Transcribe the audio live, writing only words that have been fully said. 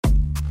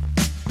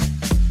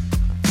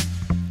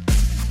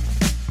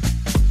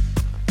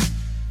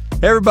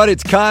Hey, everybody,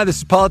 it's Kai. This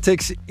is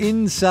Politics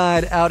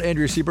Inside Out.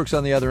 Andrea Seabrook's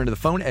on the other end of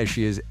the phone, as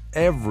she is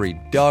every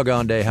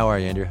doggone day. How are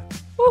you, Andrea?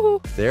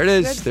 Woo-hoo. There it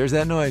is. Good. There's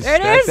that noise. There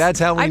it is. That's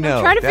how we know.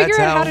 I'm trying to figure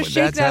out how to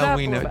shake that's that how up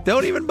we a know. little bit.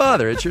 Don't even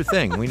bother. It's your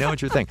thing. We know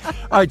it's your thing.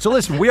 All right, so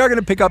listen, we are going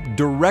to pick up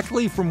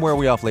directly from where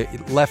we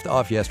left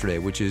off yesterday,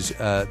 which is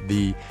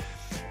the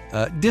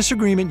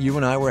disagreement you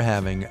and I were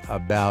having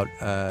about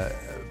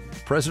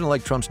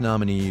President-elect Trump's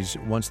nominees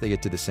once they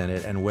get to the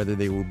Senate and whether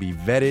they will be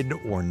vetted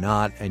or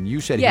not. And you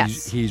said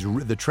yes.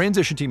 the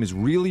transition team is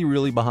really,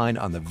 really behind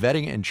on the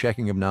vetting and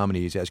checking of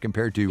nominees as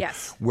compared to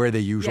yes. where they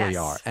usually yes.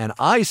 are. And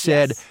I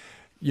said, yes.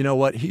 you know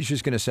what, he's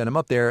just going to send him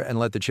up there and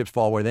let the chips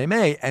fall where they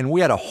may. And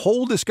we had a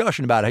whole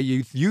discussion about how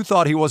you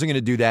thought he wasn't going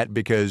to do that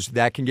because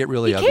that can get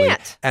really ugly. He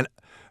can't. And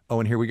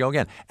here we go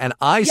again. And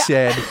I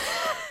said,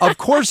 of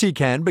course he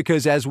can,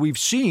 because as we've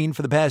seen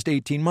for the past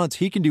 18 months,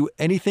 he can do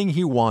anything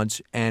he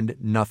wants and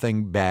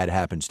nothing bad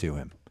happens to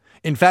him.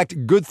 In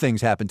fact, good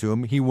things happen to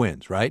him. He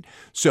wins, right?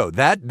 So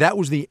that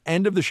was the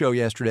end of the show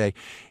yesterday.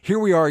 Here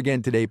we are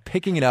again today,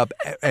 picking it up.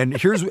 And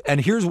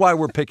here's why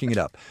we're picking it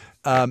up.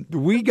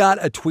 We got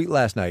a tweet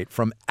last night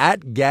from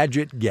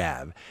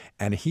 @GadgetGav,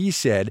 and he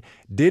said,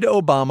 "Did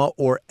Obama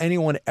or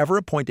anyone ever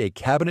appoint a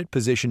cabinet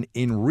position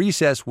in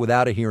recess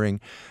without a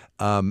hearing?"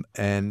 And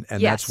yes.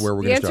 that's where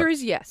we're going to start. The answer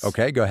is yes.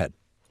 Okay, go ahead.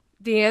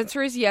 The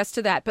answer is yes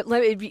to that. But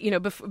let me,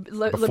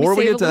 before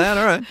we get to that,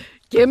 all right.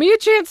 Give me a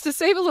chance to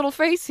save a little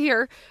face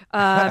here.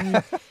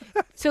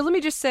 So let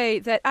me just say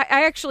that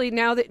I actually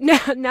now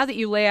that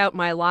you lay out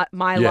my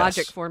yes.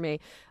 logic for me,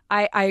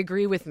 I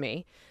agree with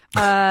me.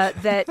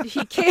 That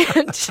he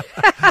can't.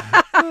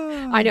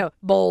 I know,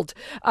 bold.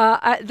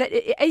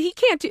 That he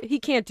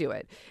can't do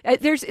it.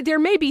 There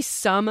may be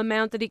some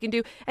amount that he can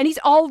do, and he's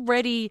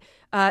already.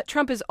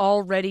 Trump has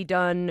already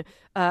done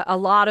a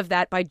lot of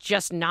that by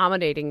just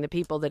nominating the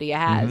people that he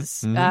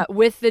has,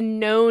 with the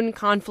known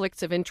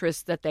conflicts of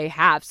interest that they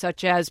have,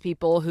 such as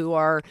people who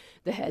are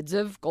the heads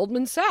of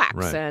Goldman Sachs.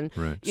 Right, and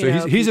right.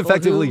 So he's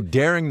effectively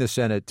daring the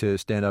Senate to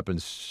stand up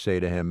and say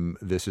to him,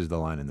 "This is the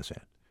line in the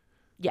sand."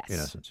 Yes. In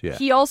essence, yeah.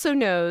 He also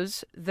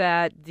knows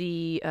that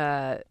the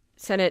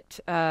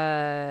Senate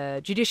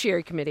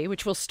Judiciary Committee,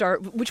 which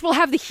will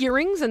have the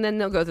hearings and then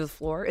they'll go to the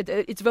floor.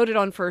 It's voted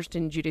on first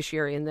in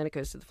Judiciary and then it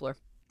goes to the floor.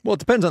 Well, it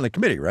depends on the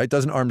committee, right?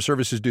 Doesn't Armed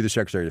Services do the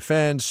Secretary of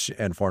Defense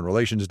and Foreign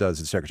Relations does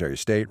the Secretary of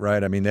State,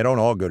 right? I mean, they don't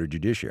all go to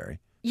Judiciary.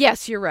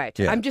 Yes, you're right.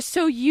 Yeah. I'm just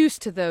so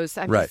used to those.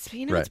 It's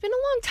been a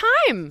long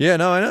time. Yeah,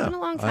 no, I know. It's been a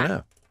long time. I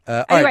know.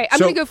 Anyway, right, I'm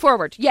going to go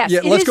forward. Yes, yeah,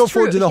 let's go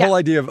forward to the whole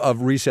idea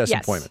of recess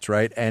yes. appointments,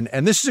 right? And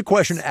this is a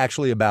question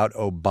actually about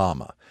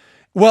Obama.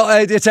 Well,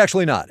 it's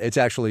actually not. It's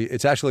actually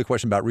a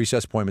question about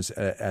recess appointments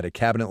at a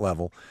cabinet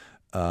level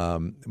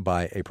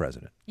by a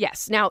president.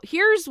 Yes. Now,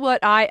 here's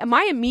what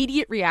my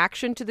immediate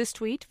reaction to this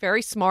tweet,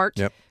 very smart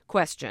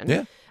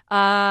question,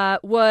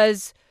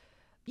 was,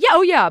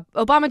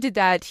 Obama did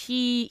that.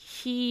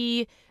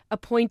 He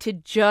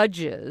appointed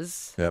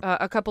judges,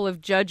 a couple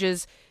of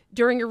judges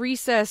during a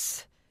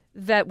recess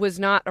that was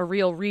not a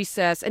real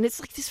recess. And it's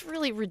like this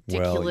really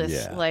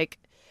ridiculous,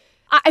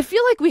 I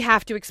feel like we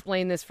have to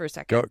explain this for a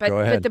second. Go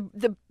ahead.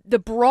 But the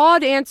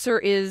broad answer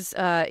is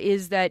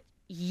that,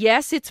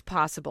 yes, it's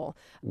possible.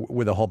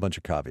 With a whole bunch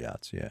of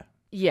caveats, yeah.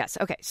 Yes.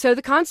 Okay. So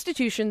the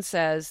Constitution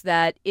says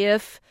that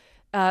if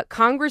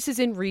Congress is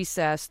in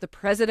recess, the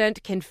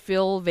president can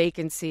fill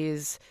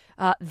vacancies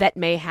that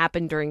may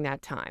happen during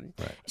that time.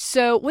 Right.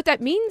 So what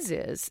that means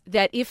is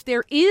that if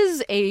there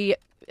is a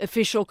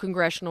official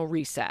congressional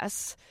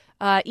recess,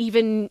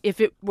 even if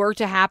it were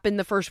to happen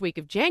the first week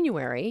of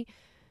January,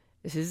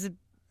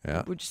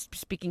 we're just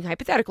speaking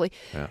hypothetically,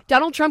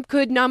 Donald Trump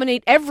could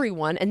nominate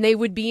everyone and they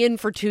would be in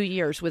for 2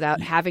 years without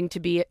having to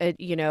be,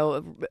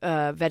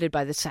 vetted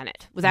by the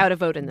Senate, without a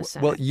vote in the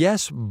Senate. Well,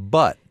 yes,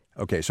 but,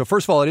 okay, so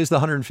first of all, it is the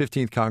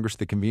 115th Congress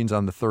that convenes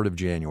on the 3rd of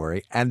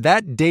January, and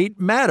that date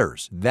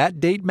matters.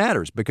 That date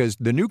matters because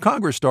the new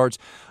Congress starts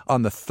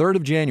on the 3rd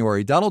of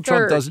January. Donald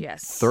Trump doesn't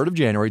 3rd of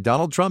January.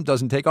 Donald Trump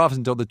doesn't take office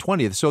until the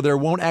 20th, so there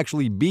won't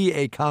actually be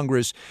a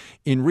Congress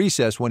in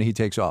recess when he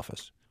takes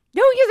office.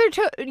 No,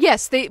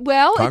 yes, it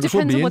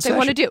depends on what they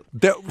want to do.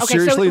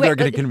 Seriously, they're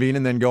going to convene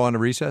and then go on a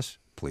recess?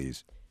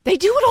 Please. They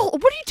do it all.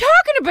 What are you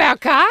talking about,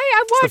 Kai?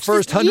 I've watched the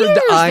first this 100 years.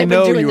 I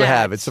know you that.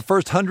 have. It's the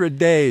first 100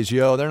 days,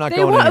 yo. They're not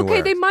going anywhere.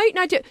 Okay, they might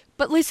not do.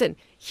 But listen,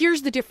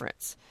 here's the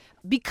difference.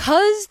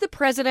 Because the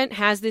president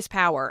has this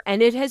power,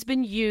 and it has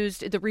been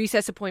used, the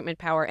recess appointment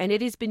power, and it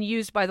has been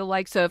used by the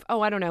likes of,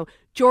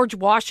 George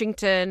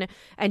Washington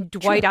and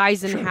Dwight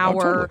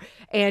Eisenhower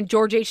and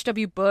George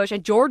H.W. Bush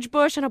and George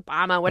Bush and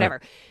Obama,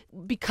 whatever.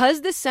 Right.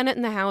 Because the Senate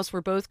and the House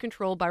were both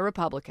controlled by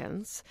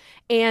Republicans,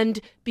 and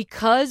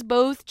because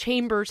both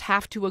chambers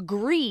have to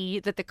agree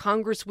that the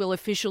Congress will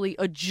officially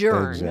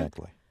adjourn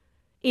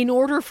in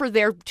order for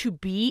there to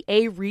be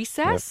a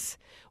recess,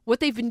 what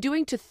they've been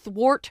doing to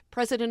thwart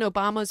President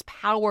Obama's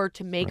power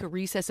to make a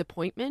recess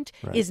appointment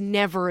is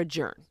never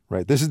adjourn.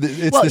 Right. It's the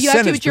you Senate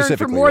have to adjourn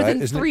for more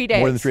than isn't 3 days.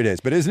 More than 3 days.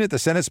 But isn't it the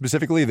Senate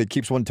specifically that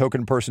keeps one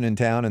token person in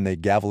town and they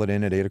gavel it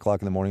in at 8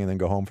 o'clock in the morning and then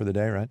go home for the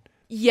day, right?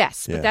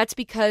 Yes, but Yeah. that's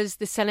because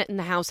the Senate and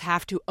the House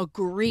have to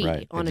agree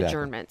Right, on exactly,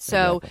 adjournment.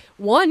 So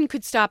exactly. one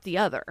could stop the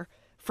other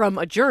from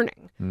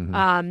adjourning.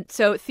 Mm-hmm.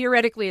 So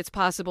theoretically, it's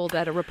possible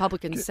that a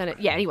Republican Senate.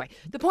 Yeah. Anyway,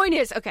 the point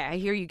is, okay, I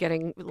hear you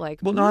getting like.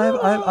 Well, no,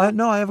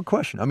 I have a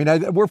question. I mean,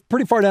 we're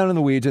pretty far down in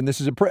the weeds, and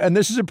this is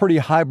a pretty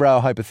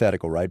highbrow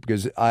hypothetical, right?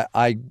 Because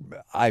I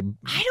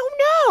don't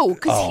know.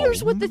 Because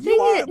here's what the thing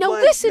is. No,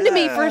 listen to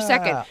me for a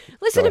second.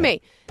 Listen to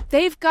me.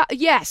 They've got,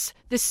 yes,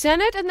 the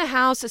Senate and the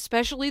House,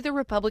 especially the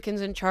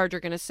Republicans in charge, are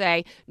going to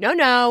say,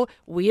 no,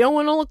 we don't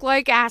want to look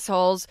like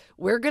assholes.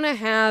 We're going to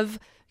have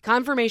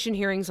confirmation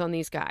hearings on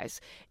these guys.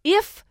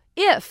 If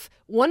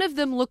one of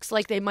them looks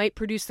like they might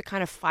produce the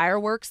kind of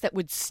fireworks that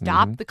would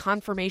stop the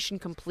confirmation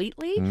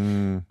completely,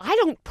 I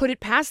don't put it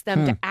past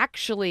them to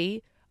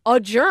actually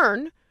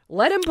adjourn.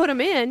 Let him put him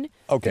in.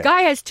 Okay. The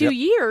guy has 2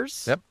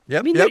 years. Yep.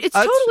 I mean, it's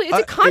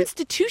a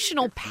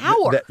constitutional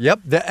power.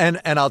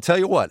 And I'll tell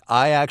you what,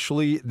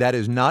 that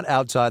is not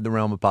outside the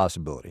realm of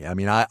possibility. I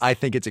mean, I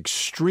think it's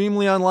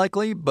extremely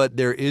unlikely, but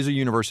there is a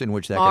universe in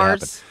which that could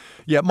happen.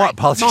 Yeah,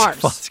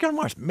 politics. Let's go to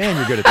Mars. Man,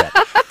 you're good at that.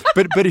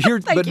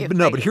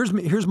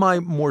 But here's my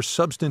more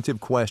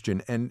substantive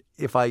question. And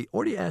if I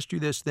already asked you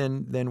this,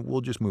 then we'll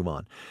just move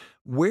on.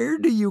 Where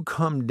do you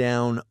come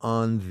down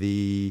on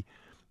the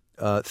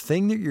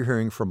thing that you're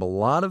hearing from a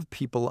lot of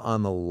people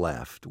on the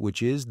left,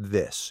 which is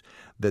this,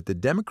 that the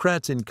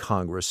Democrats in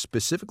Congress,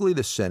 specifically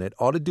the Senate,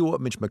 ought to do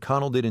what Mitch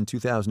McConnell did in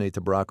 2008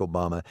 to Barack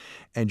Obama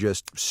and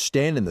just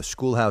stand in the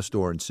schoolhouse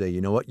door and say, you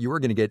know what, you are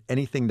going to get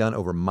anything done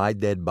over my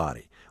dead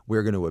body.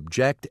 We're going to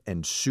object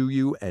and sue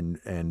you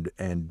and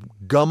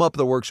gum up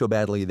the work so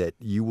badly that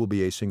you will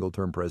be a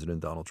single-term President,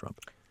 Donald Trump.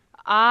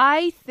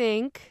 I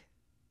think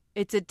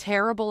it's a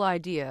terrible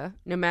idea,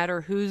 no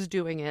matter who's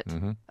doing it,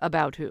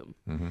 about whom.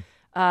 Mm-hmm.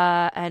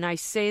 And I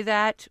say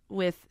that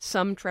with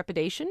some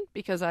trepidation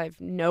because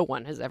no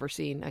one has ever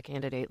seen a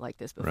candidate like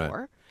this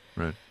before.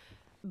 Right.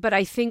 But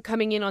I think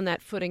coming in on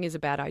that footing is a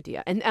bad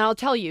idea. And I'll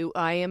tell you,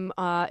 I am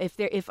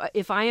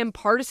if I am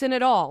partisan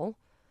at all,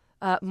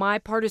 my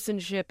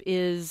partisanship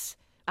is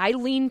I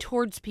lean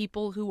towards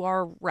people who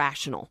are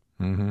rational.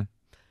 Mm-hmm.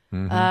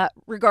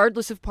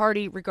 Regardless of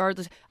party,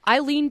 I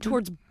lean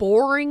towards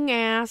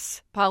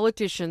boring-ass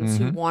politicians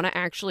who want to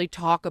actually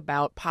talk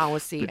about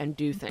policy and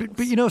do things.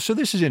 But so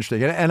this is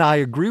interesting, and I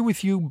agree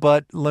with you.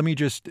 But let me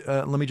just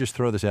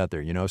throw this out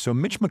there. So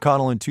Mitch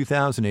McConnell in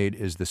 2008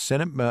 is the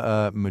Senate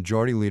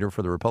majority leader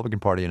for the Republican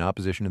Party in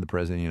opposition to the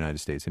President of the United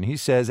States, and he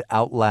says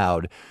out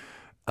loud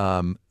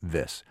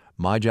this.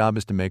 My job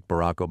is to make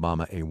Barack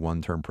Obama a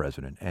one-term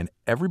president. And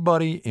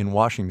everybody in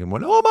Washington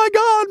went, oh, my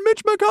God,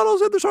 Mitch McConnell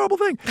said this horrible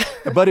thing.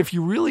 But if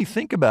you really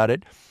think about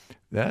it,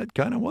 that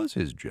kind of was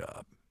his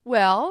job.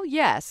 Well,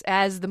 yes,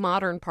 as the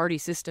modern party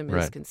system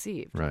is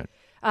conceived. Right.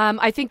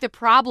 I think the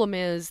problem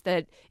is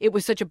that it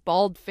was such a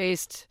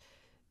bald-faced,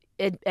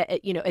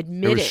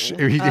 admitting.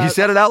 He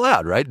said it out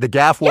loud, right? The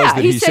gaffe was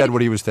that he said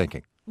what he was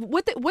thinking.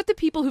 What the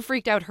people who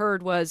freaked out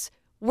heard was,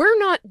 we're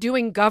not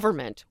doing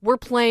government. We're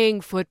playing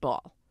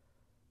football.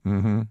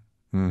 Mm-hmm.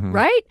 Mm-hmm.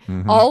 Right?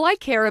 Mm-hmm. All I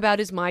care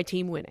about is my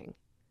team winning.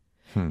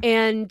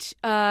 And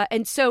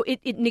so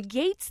it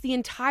negates the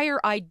entire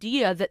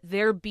idea that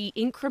there be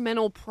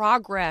incremental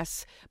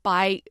progress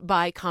by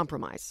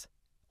compromise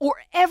or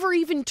ever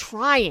even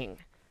trying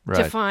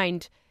to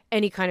find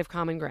any kind of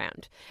common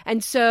ground.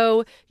 And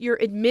so you're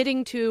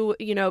admitting to,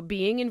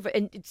 being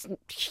and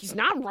he's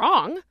not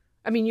wrong.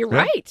 I mean, you're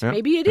right. Yeah,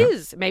 Maybe it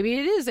is. Maybe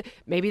it is.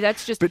 Maybe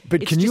that's just. But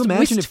it's can you just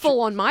imagine wistful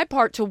on my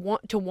part to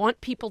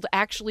want people to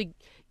actually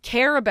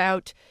care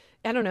about,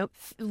 I don't know,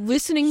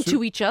 listening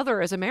to each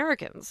other as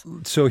Americans.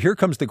 So here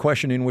comes the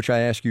question in which I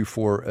ask you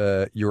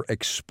for your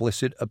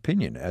explicit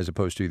opinion, as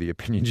opposed to the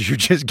opinions you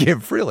just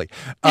give freely.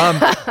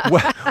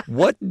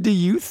 What do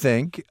you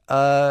think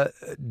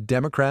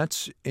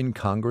Democrats in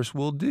Congress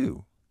will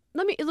do?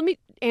 Let me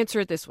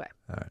answer it this way.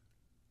 All right.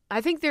 I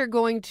think they're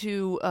going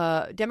to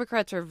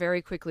Democrats are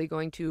very quickly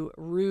going to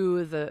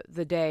rue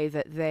the day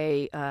that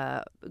they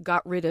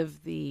got rid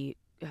of the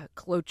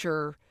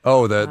cloture.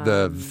 Oh,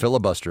 the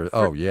filibuster.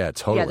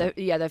 Totally.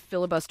 The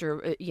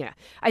filibuster.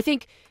 I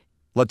think.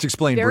 Let's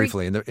explain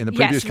briefly. In the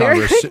previous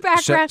Congress,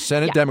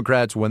 Senate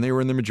Democrats, when they were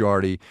in the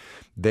majority,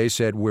 they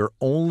said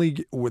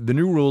the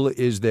new rule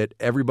is that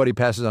everybody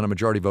passes on a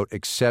majority vote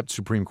except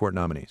Supreme Court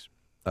nominees,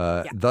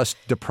 thus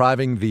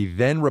depriving the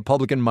then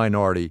Republican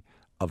minority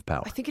of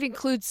power. I think it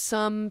includes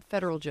some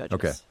federal judges.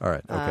 Okay. All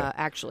right. Okay.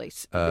 Actually,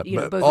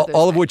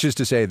 all of which is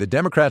to say, the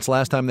Democrats,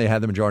 last time they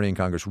had the majority in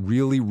Congress,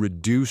 really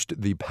reduced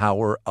the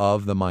power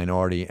of the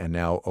minority, and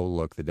now, oh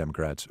look, the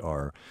Democrats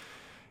are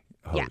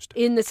hosed.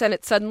 In the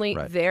Senate, suddenly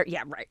they're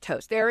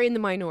toast. They're in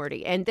the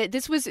minority, and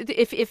this was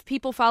if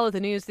people follow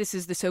the news, this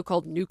is the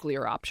so-called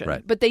nuclear option.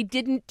 Right. But they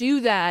didn't do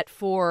that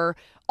for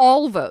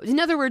all votes. In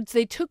other words,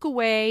 they took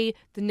away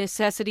the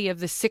necessity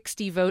of the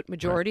 60-vote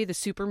majority, the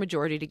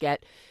supermajority, to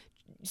get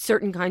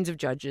certain kinds of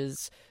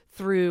judges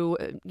through,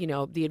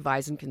 the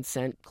advise and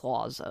consent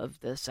clause of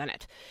the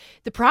Senate.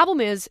 The problem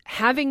is,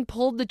 having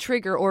pulled the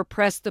trigger or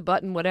pressed the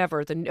button,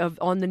 whatever,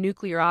 on the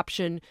nuclear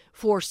option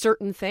for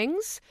certain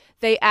things,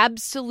 they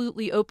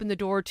absolutely open the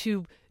door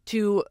to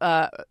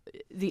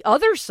the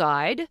other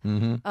side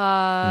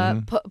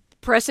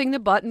pressing the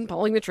button,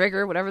 pulling the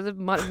trigger, whatever the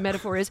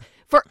metaphor is,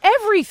 for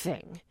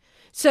everything.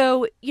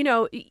 So,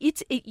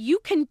 you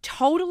can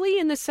totally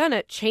in the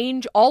Senate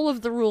change all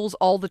of the rules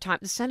all the time.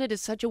 The Senate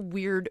is such a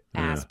weird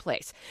ass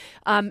place.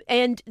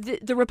 And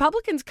the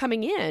Republicans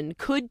coming in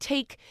could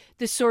take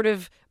this sort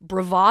of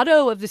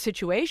bravado of the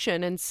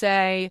situation and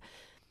say,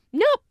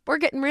 nope, we're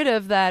getting rid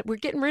of that. We're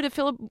getting rid of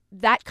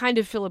that kind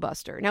of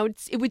filibuster. Now,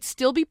 it would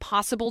still be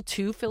possible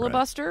to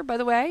filibuster, right. By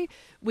the way.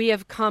 We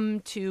have come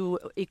to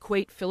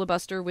equate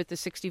filibuster with the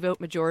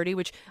 60-vote majority,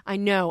 which I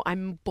know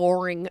I'm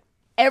boring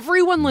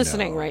everyone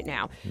listening right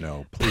now.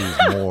 No, please,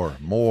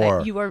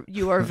 more.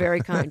 You are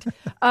very kind.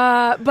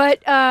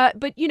 But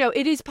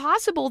it is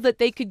possible that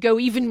they could go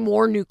even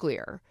more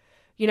nuclear.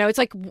 It's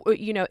like,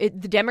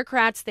 the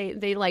Democrats,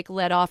 they like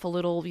let off a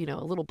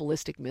little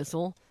ballistic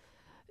missile.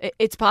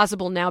 It's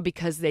possible now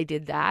because they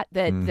did that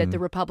the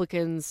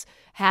Republicans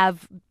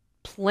have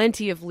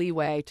plenty of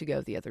leeway to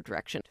go the other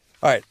direction.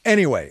 All right.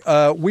 Anyway,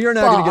 we are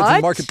now going to get to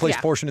the marketplace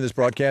portion of this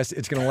broadcast.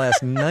 It's going to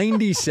last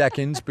 90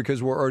 seconds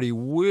because we're already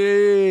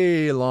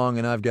way long,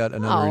 and I've got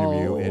another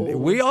interview. And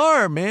we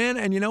are, man.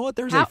 And you know what?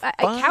 There's a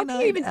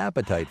finite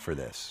appetite for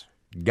this.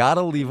 Got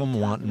to leave them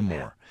wanting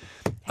more.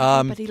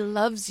 Everybody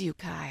loves you,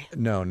 Kai.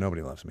 No,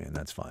 nobody loves me, and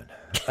that's fine.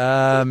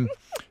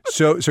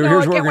 So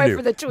here's what we're going to do. I can't wait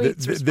for the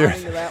tweets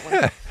responding to that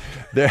one.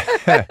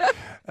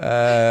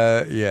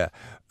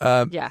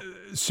 Yeah.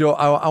 So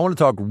I want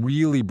to talk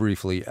really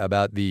briefly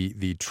about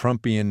the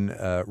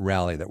Trumpian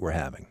rally that we're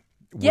having.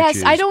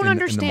 Yes, I don't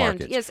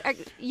understand. Yes,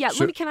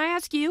 can I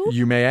ask you?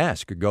 You may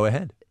ask. Go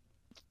ahead.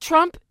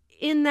 Trump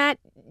in that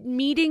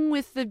meeting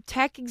with the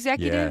tech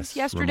executives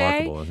yesterday.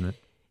 Remarkable, isn't it?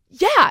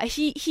 Yeah,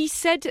 he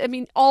said,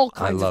 all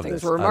kinds of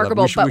things were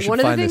remarkable, but one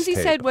of the things he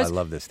said was, I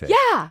love this tape.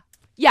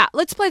 Yeah,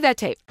 let's play that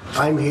tape.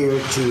 I'm here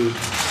to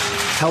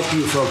help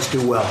you folks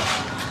do well.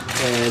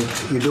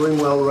 And you're doing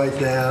well right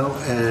now,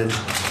 and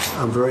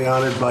I'm very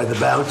honored by the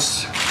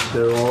bounce.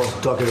 They're all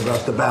talking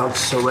about the bounce,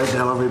 so right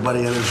now everybody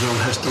in the zone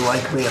has to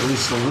like me at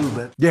least a little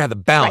bit. Yeah, the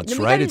bounce,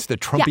 right? It's the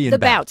Trumpian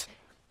bounce.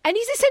 And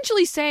he's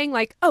essentially saying,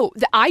 like,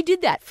 I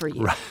did that for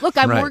you. Right. Look,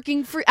 I'm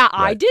working for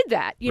I did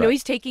that.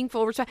 He's taking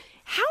full responsibility.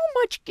 How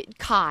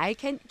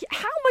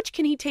much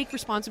can he take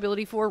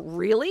responsibility for,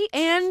 really?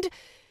 And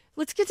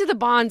let's get to the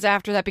bonds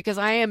after that, because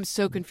I am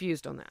so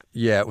confused on that.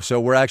 Yeah, so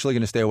we're actually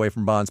going to stay away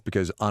from bonds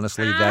because,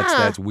 honestly,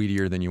 that's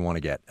weedier than you want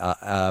to get.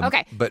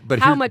 Okay. But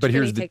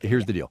here's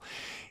the deal.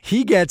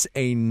 He gets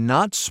a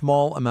not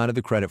small amount of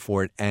the credit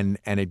for it, and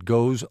it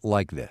goes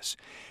like this.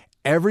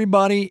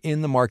 Everybody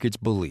in the markets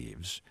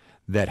believes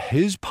that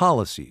his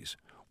policies,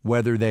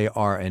 whether they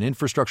are an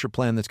infrastructure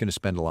plan that's going to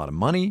spend a lot of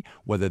money,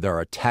 whether there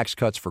are tax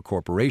cuts for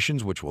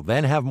corporations, which will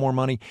then have more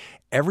money,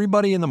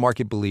 everybody in the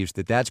market believes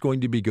that that's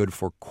going to be good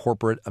for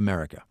corporate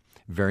America.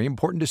 Very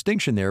important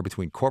distinction there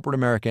between corporate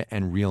America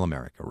and real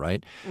America,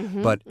 right?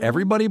 But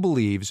everybody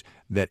believes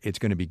that it's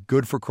going to be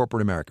good for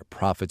corporate America.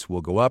 Profits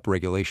will go up,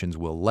 regulations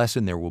will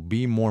lessen, there will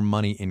be more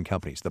money in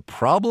companies. The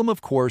problem,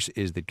 of course,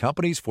 is that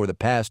companies for the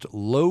past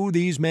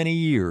these many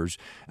years,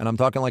 and I'm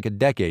talking like a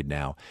decade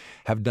now,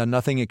 have done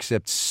nothing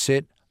except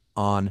sit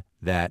on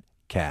that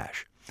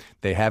cash.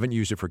 They haven't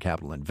used it for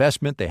capital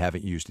investment. They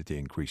haven't used it to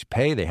increase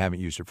pay. They haven't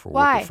used it for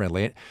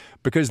worker-friendly.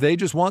 Because they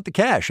just want the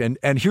cash. And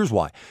here's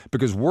why.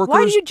 Because workers...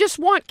 Why do you just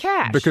want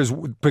cash?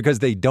 Because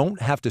they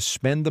don't have to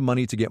spend the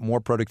money to get more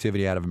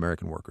productivity out of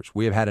American workers.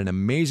 We have had an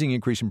amazing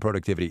increase in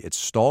productivity. It's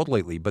stalled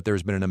lately, but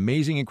there's been an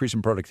amazing increase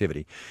in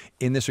productivity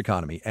in this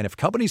economy. And if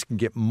companies can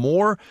get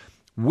more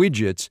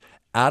widgets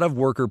out of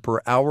worker per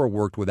hour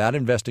worked without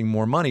investing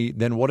more money,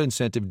 then what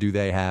incentive do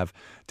they have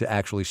to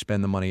actually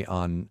spend the money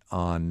on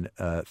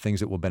things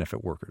that will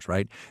benefit workers,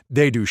 right?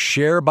 They do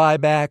share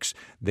buybacks,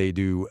 they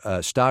do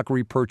stock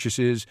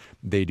repurchases,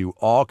 they do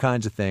all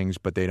kinds of things,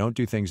 but they don't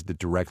do things that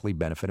directly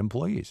benefit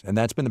employees. And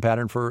that's been the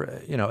pattern for,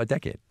 a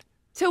decade.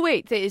 So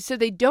wait,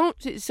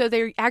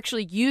 they're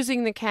actually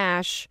using the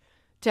cash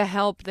to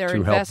help their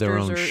investors. To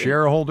help their own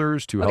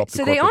shareholders, to help the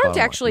corporate bottom line. So they aren't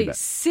actually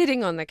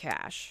sitting on the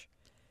cash.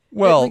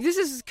 Well, this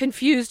is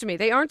confused me.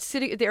 They aren't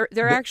sitting.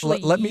 They're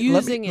actually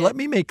using it. Let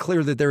me make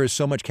clear that there is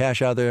so much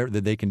cash out there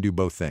that they can do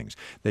both things.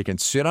 They can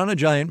sit on a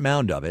giant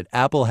mound of it.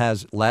 Apple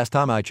has, last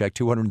time I checked,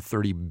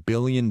 $230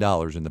 billion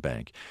in the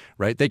bank.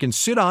 Right? They can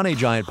sit on a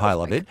giant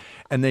pile of it,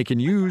 and they can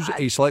use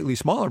a slightly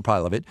smaller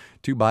pile of it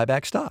to buy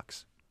back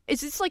stocks.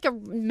 Is this like a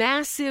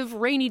massive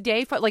rainy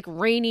day fund, like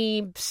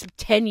rainy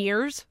 10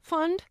 years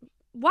fund?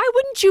 Why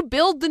wouldn't you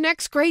build the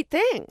next great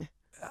thing?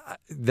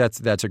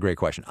 That's a great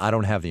question. I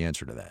don't have the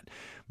answer to that.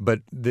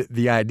 But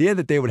the idea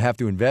that they would have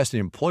to invest in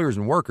employers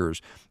and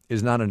workers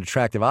is not an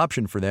attractive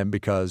option for them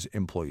because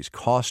employees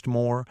cost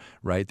more,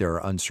 right? There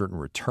are uncertain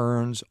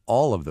returns,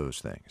 all of those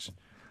things.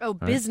 Oh,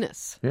 right?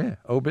 Business. Yeah.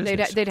 Oh,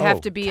 business. They'd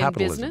have to be in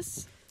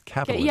business?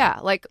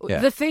 Capitalism.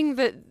 The thing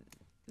that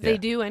They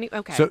do any.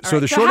 Okay. So All right.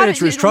 the short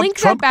answer is Trump. Link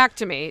that back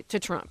to me to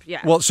Trump.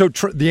 Yeah. Well, so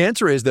the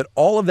answer is that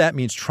all of that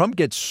means Trump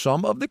gets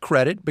some of the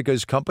credit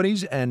because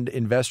companies and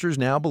investors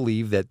now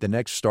believe that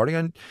starting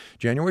on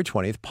January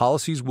 20th,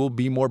 policies will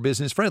be more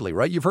business friendly,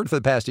 right? You've heard for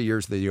the past 8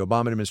 years the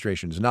Obama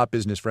administration is not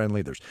business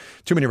friendly. There's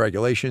too many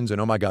regulations and,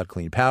 oh my God,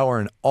 clean power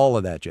and all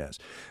of that jazz.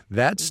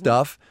 That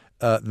stuff,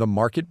 the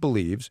market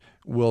believes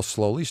will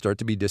slowly start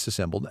to be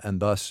disassembled and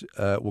thus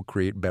will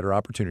create better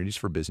opportunities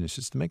for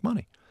businesses to make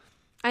money.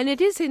 And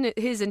it is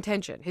his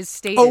intention, his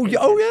stated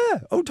intention.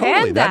 intention. Totally.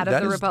 And that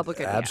of the is,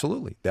 Republican.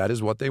 Absolutely. Yeah. That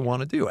is what they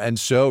want to do. And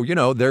so,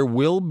 there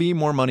will be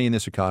more money in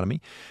this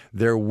economy.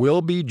 There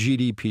will be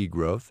GDP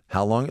growth.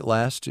 How long it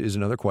lasts is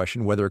another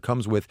question. Whether it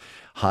comes with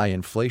high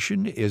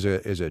inflation is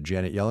a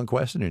Janet Yellen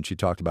question, and she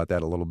talked about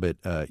that a little bit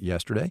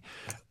yesterday.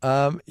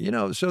 So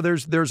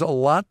there's a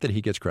lot that he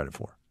gets credit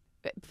for.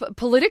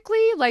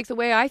 Politically, like the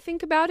way I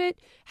think about it,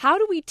 how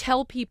do we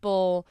tell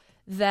people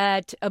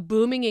that a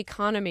booming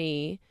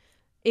economy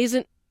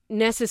isn't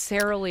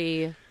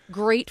necessarily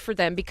great for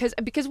them? Because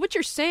what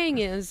you're saying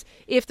is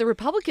if the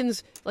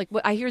Republicans, like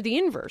what I hear the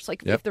inverse,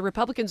 like if the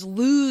Republicans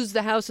lose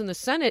the House and the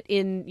Senate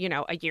in,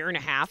 a year and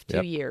a half,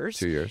 2 years,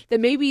 2 years,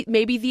 then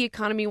maybe the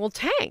economy will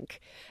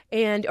tank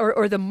and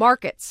or the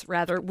markets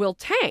rather will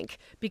tank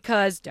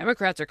because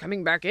Democrats are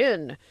coming back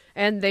in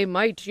and they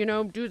might,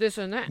 do this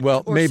and that.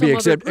 Well, maybe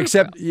except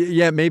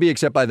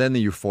by then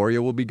the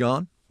euphoria will be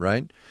gone,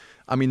 right?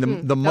 I mean,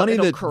 the money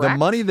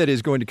that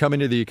is going to come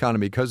into the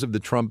economy because of the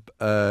Trump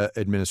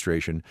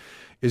administration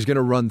is going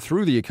to run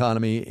through the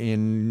economy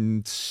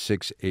in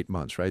 6-8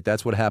 months, right?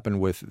 That's what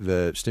happened with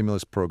the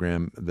stimulus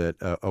program that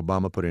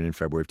Obama put in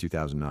February of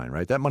 2009,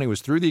 right? That money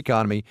was through the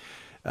economy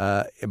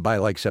by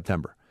like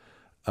September.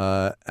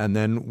 And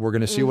then we're going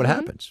to see what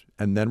happens.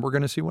 And then we're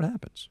going to see what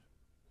happens.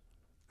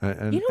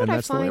 And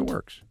that's the way it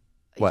works.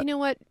 What? You know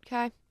what,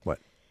 Kai? What?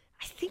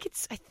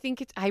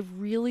 I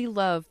really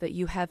love that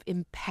you have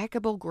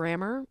impeccable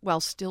grammar while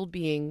still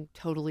being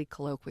totally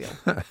colloquial.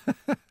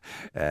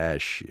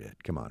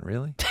 Shit. Come on,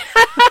 really?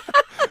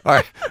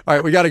 All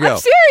right, we got to go.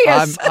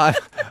 I'm serious.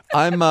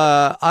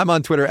 I'm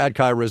on Twitter at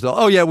Kai Ryssdal.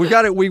 Oh yeah, we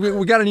got it. We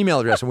got an email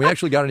address, and we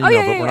actually got an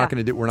email, but we're not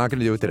going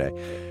to do it today.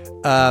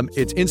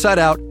 It's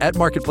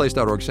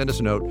insideout@marketplace.org. Send us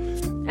a note.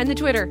 And the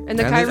Twitter and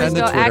the Kai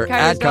Ryssdal at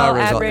Kai Ryssdal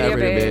at Radio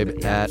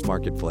Babe at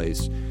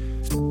Marketplace.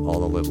 All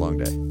the live long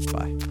day.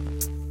 Bye.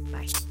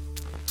 Bye.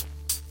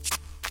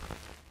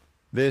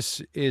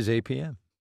 This is APM.